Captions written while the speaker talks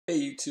Hey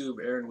YouTube,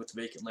 Aaron with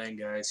Vacant Land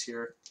Guys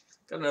here.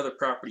 Got another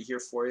property here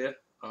for you.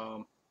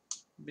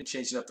 We've been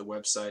changing up the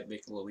website,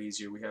 make it a little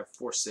easier. We have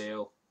for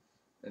sale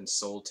and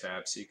sold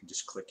tabs, so you can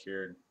just click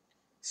here and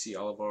see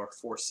all of our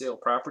for sale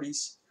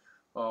properties.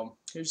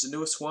 Here's the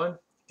newest one.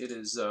 It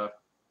is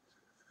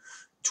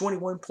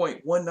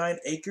 21.19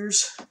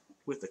 acres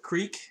with a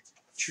creek,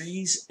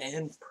 trees,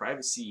 and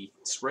privacy.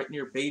 It's right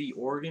near Beatty,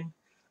 Oregon.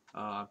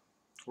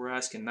 We're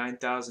asking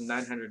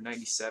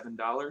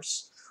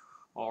 $9,997.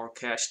 All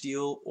cash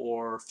deal,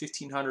 or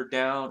 $1,500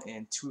 down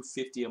and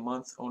 $250 a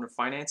month owner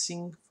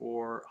financing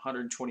for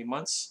 120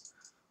 months.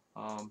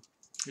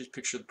 Here's a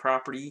picture of the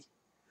property.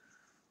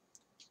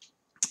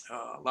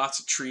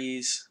 Lots of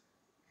trees.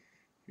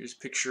 Here's a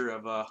picture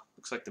of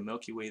looks like the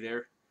Milky Way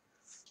there.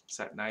 It's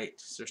at night,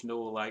 so there's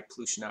no light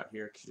pollution out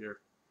here because you're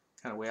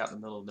kind of way out in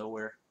the middle of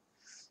nowhere.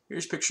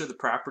 Here's a picture of the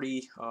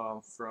property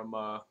from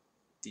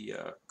the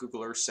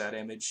Google Earth sat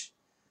image.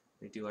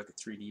 They do like a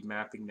 3D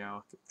mapping now.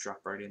 I could drop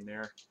right in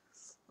there.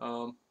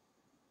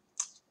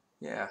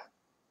 Yeah,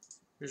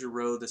 here's a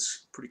road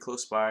that's pretty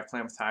close by,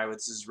 Klamath Highway.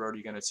 This is the road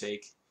you're going to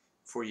take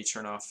before you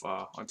turn off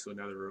onto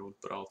another road,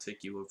 but I'll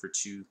take you over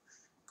to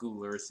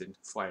Google Earth and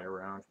fly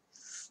around.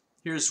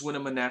 Here's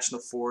Winema National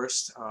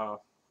Forest,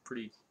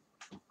 pretty,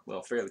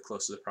 well, fairly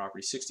close to the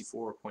property,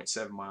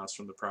 64.7 miles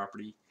from the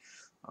property.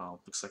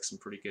 Looks like some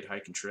pretty good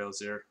hiking trails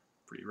there,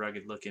 pretty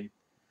rugged looking.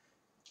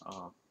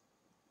 What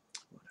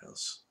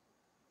else?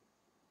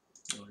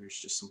 Oh, here's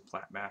just some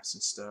plat maps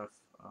and stuff.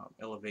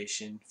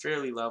 Elevation,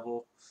 fairly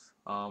level.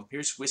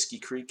 Here's Whisky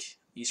Creek,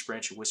 East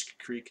Branch of Whisky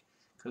Creek.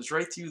 Comes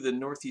right through the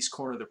northeast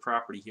corner of the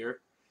property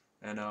here,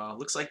 and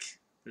looks like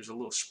there's a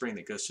little spring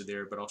that goes through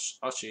there, but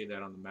I'll show you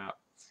that on the map.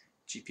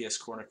 GPS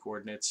corner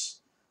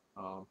coordinates.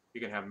 You're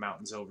gonna have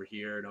mountains over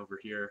here and over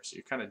here, so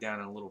you're kind of down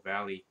in a little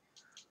valley.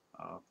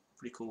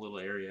 Pretty cool little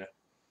area.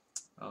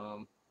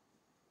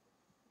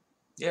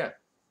 Yeah,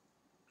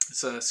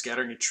 it's a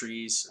scattering of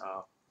trees.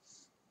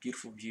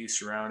 Beautiful view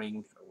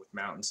surrounding with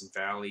mountains and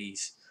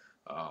valleys.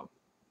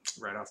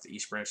 Right off the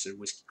East Branch of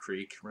Whisky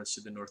Creek, runs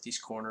to the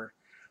northeast corner.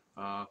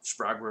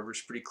 Sprague River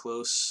is pretty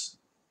close.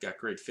 Got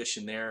great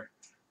fishing there.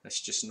 That's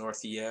just north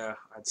of you.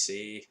 I'd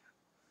say,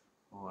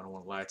 oh, I don't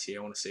want to lie to you.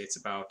 I want to say it's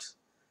about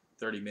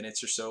 30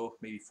 minutes or so,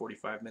 maybe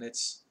 45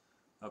 minutes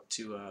up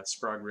to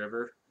Sprague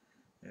River,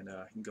 and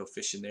you can go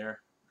fishing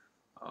there.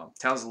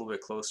 Town's a little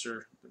bit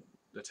closer,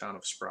 the town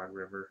of Sprague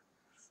River,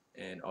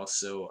 and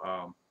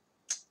also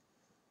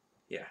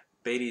yeah,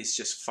 Beatty is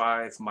just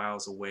 5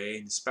 miles away,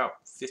 and it's about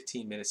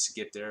 15 minutes to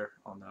get there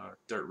on the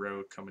dirt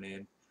road coming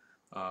in.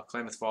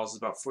 Klamath Falls is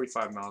about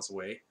 45 miles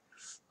away.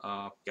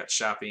 Got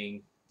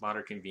shopping,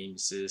 modern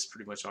conveniences,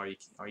 pretty much all you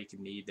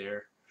can need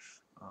there.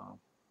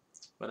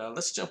 But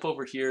let's jump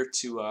over here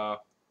to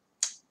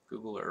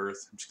Google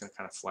Earth. I'm just going to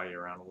kind of fly you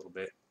around a little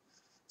bit.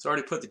 So I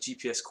already put the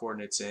GPS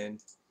coordinates in,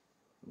 and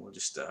we'll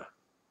just see if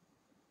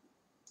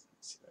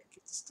I can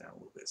get this down a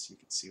little bit so you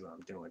can see what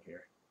I'm doing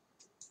here.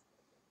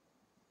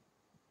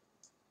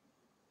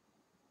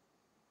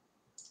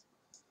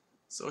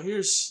 So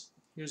here's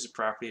the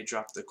property. I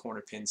dropped the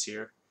corner pins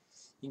here.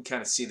 You can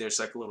kind of see there's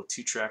like a little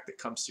 2-track that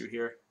comes through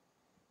here.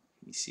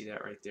 You see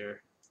that right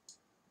there,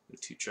 the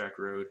 2-track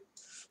road.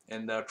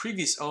 And the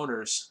previous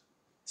owners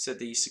said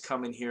they used to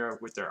come in here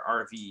with their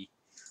RV.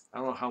 I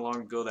don't know how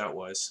long ago that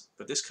was,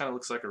 but this kind of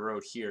looks like a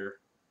road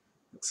here.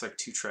 Looks like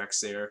 2 tracks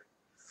there.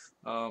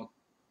 So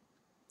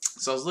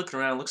I was looking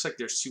around. Looks like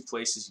there's 2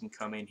 places you can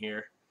come in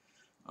here.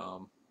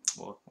 Well,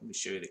 let me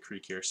show you the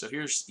creek here. So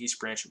here's East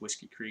Branch of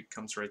Whisky Creek.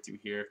 Comes right through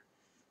here.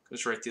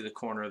 Goes right through the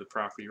corner of the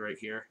property right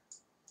here.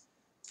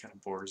 Kind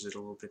of borders it a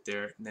little bit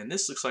there. And then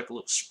this looks like a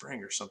little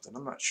spring or something.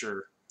 I'm not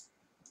sure.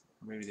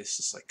 Or maybe this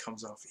just like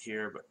comes off of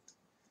here, but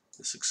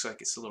this looks like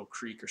it's a little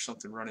creek or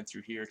something running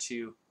through here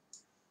too.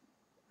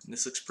 And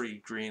this looks pretty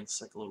green.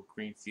 It's like a little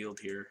green field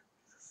here.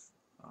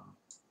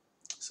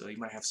 So you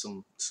might have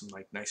some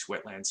like nice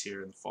wetlands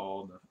here in the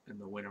fall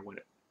and the winter when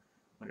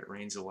it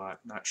rains a lot.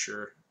 Not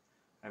sure.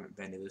 I haven't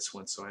been to this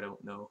one, so I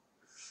don't know.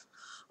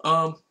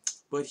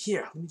 But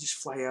yeah, let me just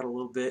fly out a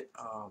little bit.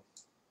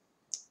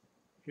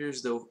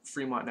 Here's the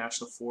Fremont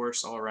National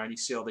Forest all around. You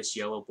see all this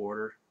yellow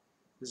border.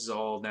 This is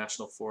all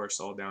national forest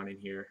all down in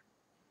here,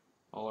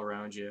 all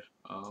around you.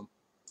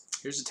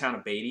 Here's the town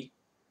of Beatty.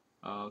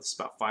 This is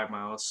about 5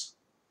 miles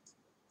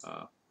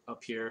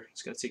up here.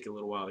 It's going to take a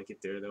little while to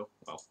get there, though.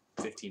 Well,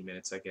 15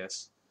 minutes, I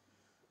guess,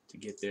 to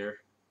get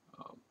there.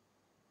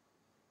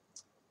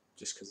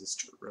 Just because it's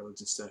dirt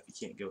roads and stuff, you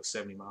can't go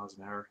 70 miles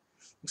an hour.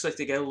 Looks like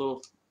they got a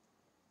little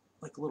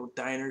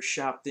diner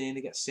shop thing.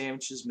 They got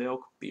sandwiches,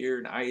 milk, beer,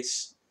 and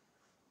ice.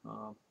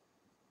 What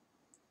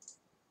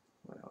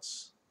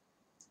else?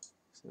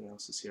 Something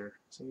else is here.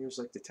 So here's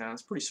like the town.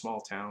 It's a pretty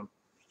small town.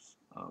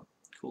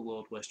 Cool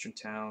old western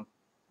town.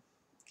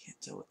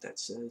 Can't tell what that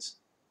says.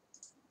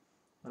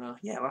 But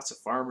yeah, lots of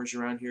farmers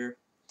around here.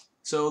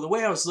 So the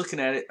way I was looking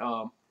at it,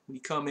 when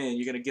you come in,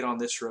 you're going to get on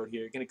this road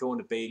here. You're going to go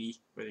into Beatty,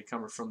 whether you're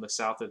coming from the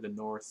south or the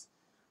north.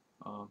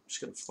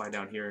 Just going to fly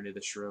down here into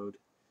this road.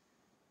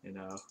 And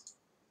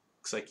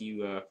looks like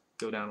you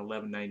go down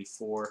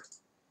 1194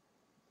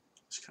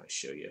 just kind of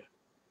show you.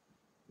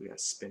 We got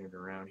to spin it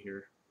around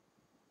here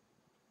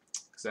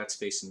because that's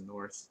facing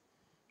north.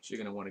 So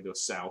you're going to want to go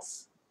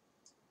south.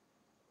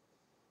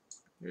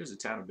 Here's the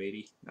town of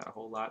Beatty. Not a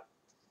whole lot.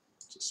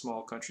 It's a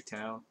small country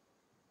town.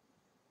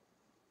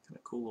 Kind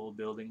of cool old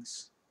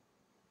buildings.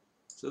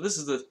 So this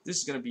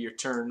is going to be your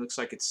turn. Looks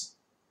like it's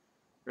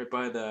right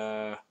by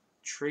the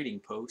trading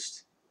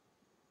post.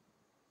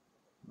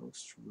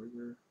 Most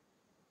River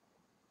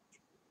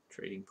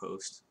trading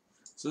post.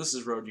 So this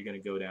is the road you're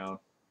going to go down.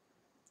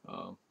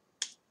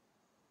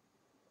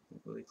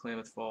 Really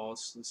Klamath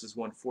Falls. This is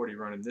 140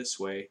 running this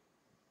way,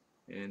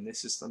 and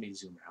this is, let me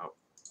zoom out.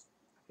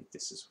 I think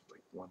this is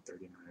like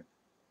 139 or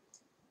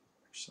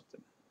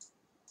something.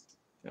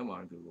 Come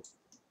on, Google.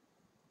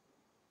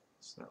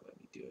 It's not letting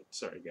me do it.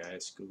 Sorry,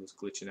 guys. Google's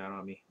glitching out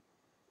on me.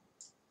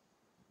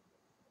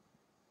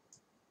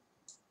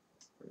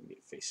 We're going to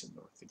get facing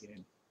north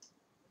again.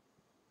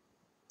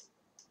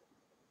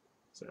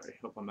 Sorry.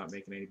 Hope I'm not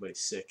making anybody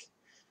sick.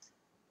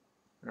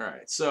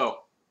 Alright, so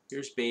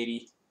here's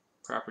Beatty.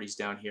 Properties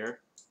down here.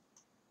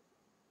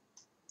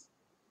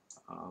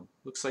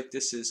 Looks like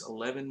this is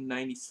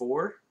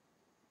 1194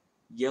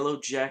 Yellow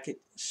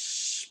Jacket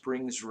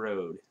Springs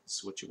Road. This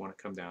is what you want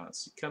to come down.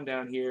 So you come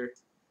down here,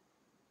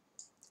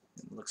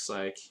 and it looks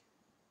like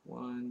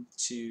 1,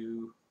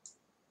 2,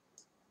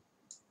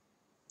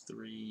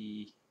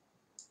 3,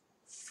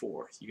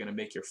 4. You're going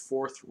to make your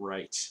fourth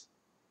right.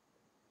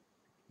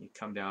 You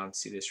come down,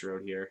 see this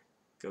road here,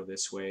 go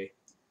this way,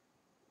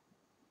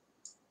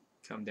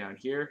 come down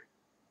here,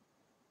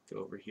 go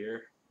over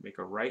here, make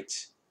a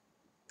right,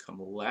 come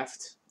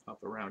left,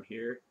 up around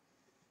here,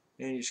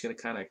 and you're just going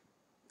to kind of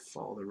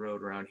follow the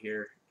road around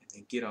here and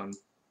then get on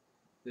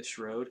this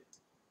road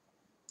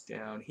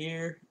down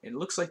here. And it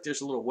looks like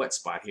there's a little wet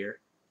spot here,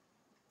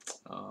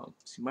 so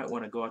you might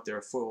want to go out there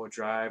a 4-wheel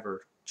drive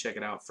or check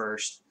it out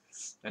first.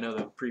 I know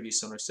the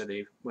previous owner said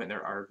they went in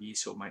their RV,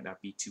 so it might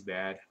not be too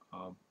bad,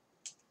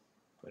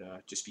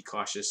 but just be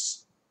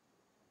cautious.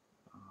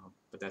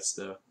 But that's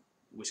the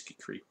Whiskey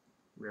Creek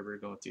River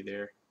going through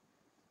there.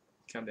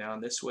 Come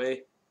down this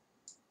way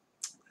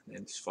and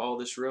then just follow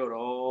this road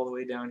all the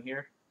way down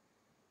here,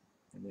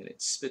 and then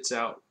it spits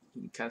out.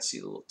 You can kind of see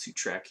the little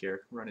 2-track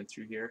here running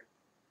through here.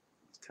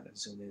 Let's kind of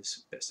zoom in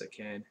as best I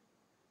can,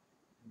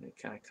 and it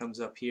kind of comes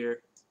up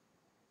here,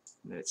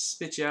 and then it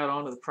spits you out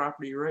onto the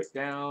property right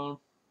down,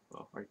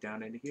 well, right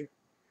down into here,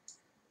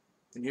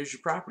 and here's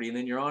your property. And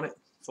then you're on it.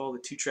 Follow the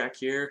 2-track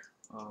here,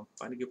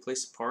 find a good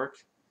place to park,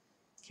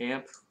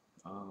 camp,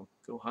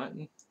 go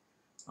hunting.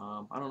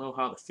 I don't know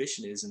how the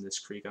fishing is in this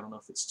creek. I don't know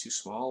if it's too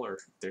small or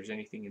if there's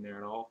anything in there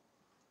at all.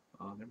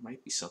 There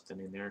might be something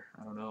in there.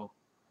 I don't know.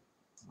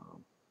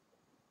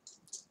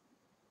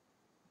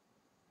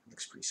 It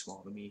looks pretty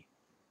small to me.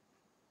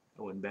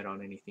 I wouldn't bet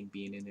on anything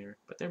being in there,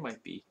 but there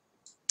might be.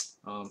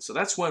 So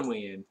that's one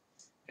way in.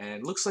 And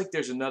it looks like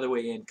there's another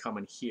way in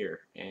coming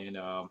here. And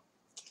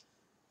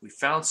we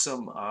found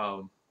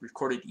some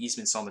recorded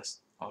easements on this,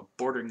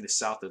 bordering the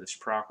south of this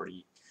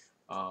property.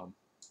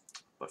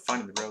 But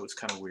finding the road is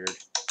kind of weird.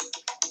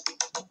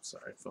 Oh,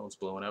 sorry, phone's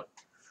blowing up.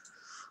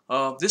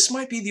 This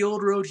might be the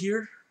old road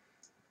here.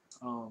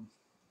 We'll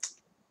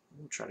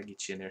try to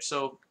get you in there.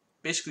 So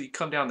basically, you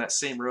come down that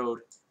same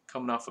road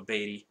coming off of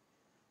Beatty,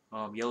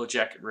 Yellow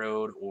Jacket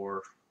Road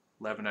or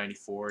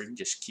 1194. You can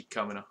just keep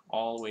coming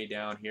all the way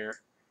down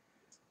here.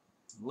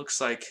 It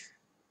looks like,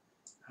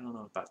 I don't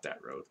know about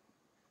that road,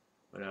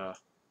 but I'd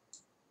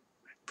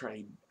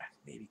probably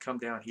maybe come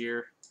down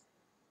here,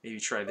 maybe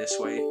try this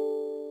way,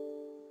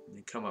 and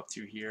then come up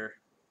through here,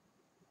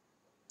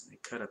 and then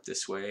cut up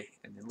this way,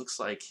 and then looks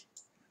like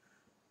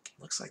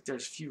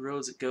there's a few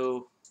roads that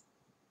go.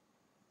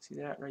 See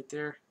that right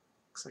there?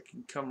 Looks like you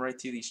can come right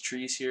through these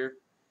trees here.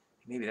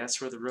 Maybe that's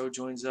where the road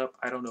joins up.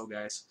 I don't know,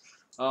 guys.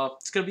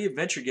 It's gonna be an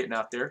adventure getting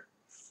out there.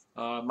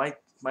 Might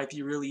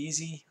be really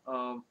easy.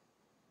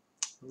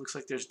 It looks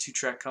like there's a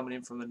 2-track coming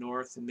in from the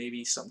north and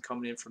maybe something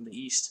coming in from the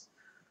east.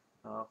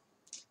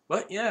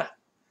 But yeah,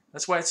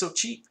 that's why it's so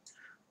cheap.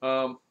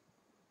 And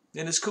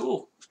it's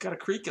cool. It's got a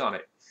creek on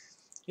it.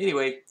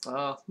 Anyway,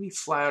 let me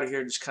fly out of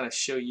here and just kind of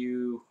show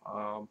you.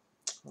 I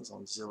was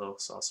on Zillow,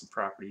 saw some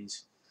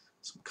properties,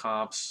 some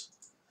comps.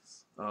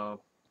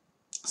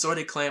 So I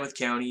did Klamath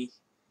County,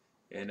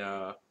 and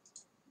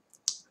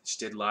just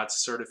did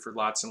lots, sorted for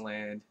lots and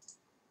land,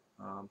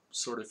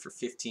 sorted for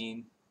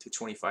 15 to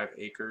 25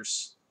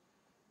 acres.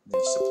 And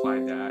then just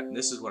applied that, and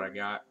this is what I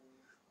got.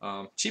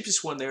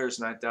 Cheapest one there is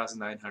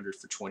 $9,900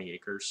 for 20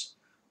 acres.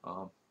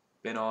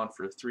 Been on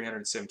for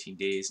 317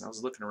 days, and I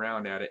was looking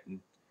around at it, and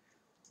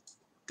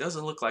it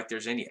doesn't look like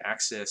there's any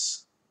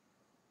access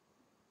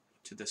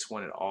to this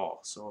one at all.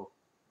 So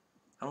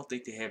I don't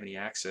think they have any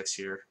access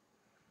here.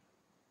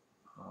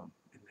 And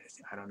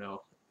I don't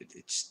know.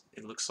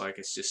 It looks like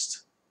it's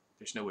just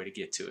there's no way to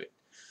get to it.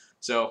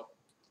 So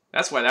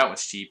that's why that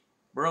one's cheap.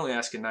 We're only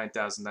asking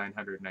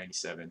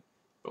 $9,997,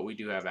 but we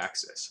do have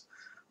access.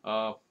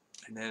 And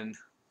then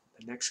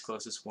the next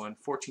closest one,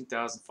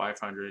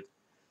 $14,500.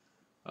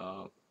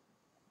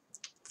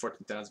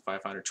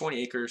 14,500,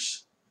 20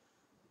 acres,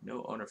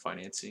 no owner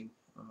financing.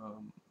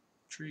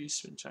 Trees,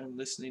 spend time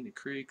listening to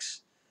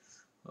creeks.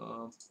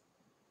 Or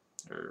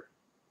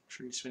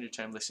trees, spend your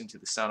time listening to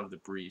the sound of the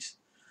breeze.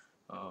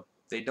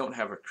 They don't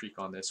have a creek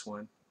on this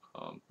one.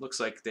 Looks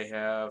like they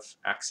have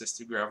access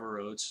to gravel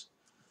roads.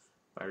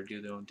 Better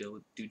do their own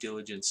due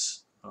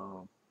diligence.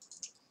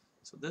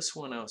 So this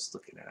one I was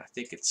looking at, I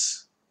think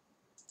it's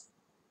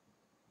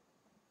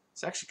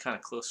actually kind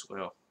of close.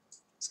 Well,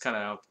 it's kind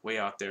of way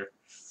out there.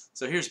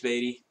 So here's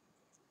Beatty.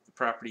 The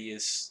property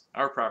is,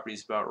 our property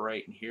is about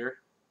right in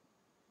here.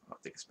 I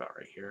think it's about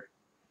right here.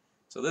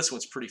 So this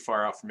one's pretty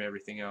far out from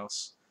everything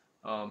else.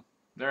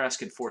 They're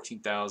asking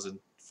 $14,500.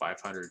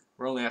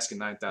 We're only asking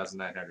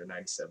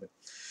 $9,997.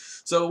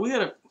 So we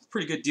had a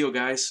pretty good deal,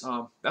 guys.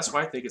 That's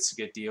why I think it's a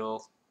good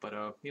deal. But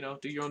you know,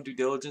 do your own due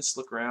diligence,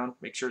 look around,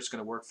 make sure it's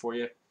going to work for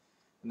you,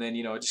 and then,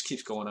 you know, it just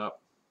keeps going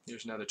up.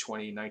 Here's another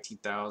 20,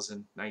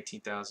 19,000,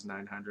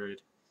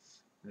 19,900,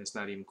 and it's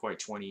not even quite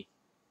 20.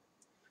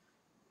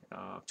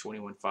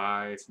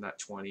 21.5, not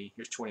 20.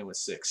 Here's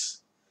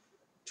 21.6,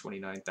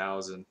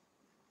 29,000.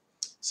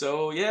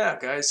 So yeah,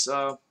 guys,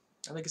 I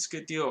think it's a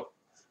good deal.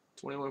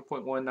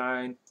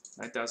 21.19,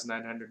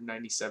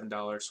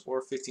 $9,997,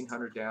 or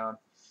 $1,500 down,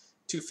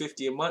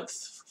 $250 a month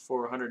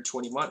for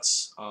 120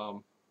 months.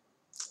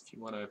 If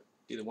you want to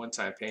do the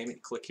one-time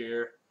payment, click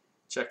here,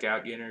 check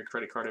out, you enter your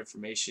credit card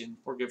information,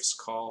 or give us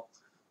a call.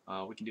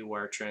 We can do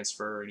wire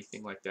transfer or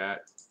anything like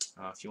that.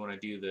 If you want to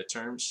do the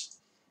terms,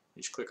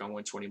 you just click on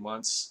 120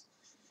 months.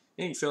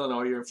 And you fill in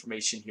all your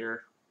information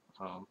here.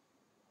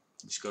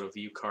 Just go to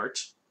view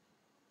cart.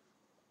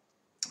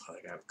 I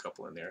think I have a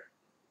couple in there.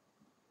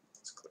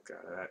 Let's click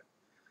out of that.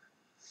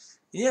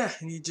 Yeah,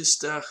 and you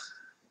just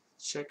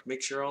check,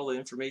 make sure all the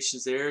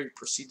information's there. You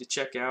proceed to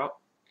check out.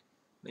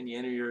 Then you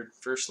enter your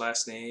first,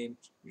 last name,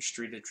 your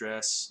street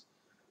address,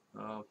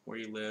 where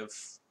you live,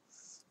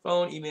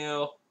 phone,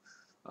 email,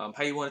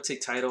 how you want to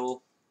take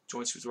title.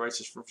 Joint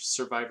rights for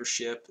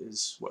survivorship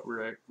is what we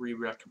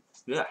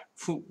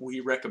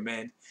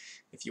recommend.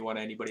 If you want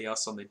anybody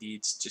else on the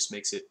deeds, just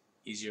makes it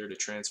easier to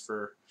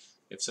transfer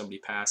if somebody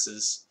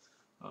passes.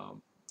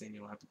 Then you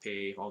don't have to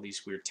pay all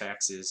these weird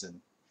taxes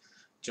and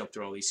jump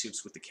through all these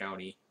hoops with the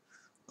county.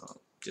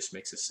 Just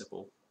makes a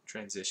simple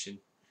transition.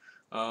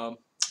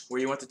 Where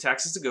you want the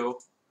taxes to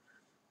go,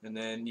 and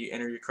then you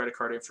enter your credit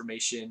card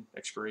information,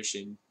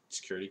 expiration,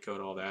 security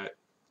code, all that.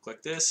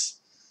 Click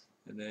this,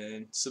 and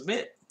then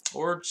submit,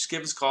 or just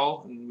give us a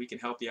call and we can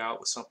help you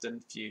out with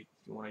something if you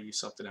want to use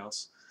something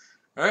else.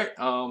 All right,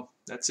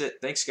 that's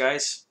it. Thanks,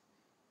 guys.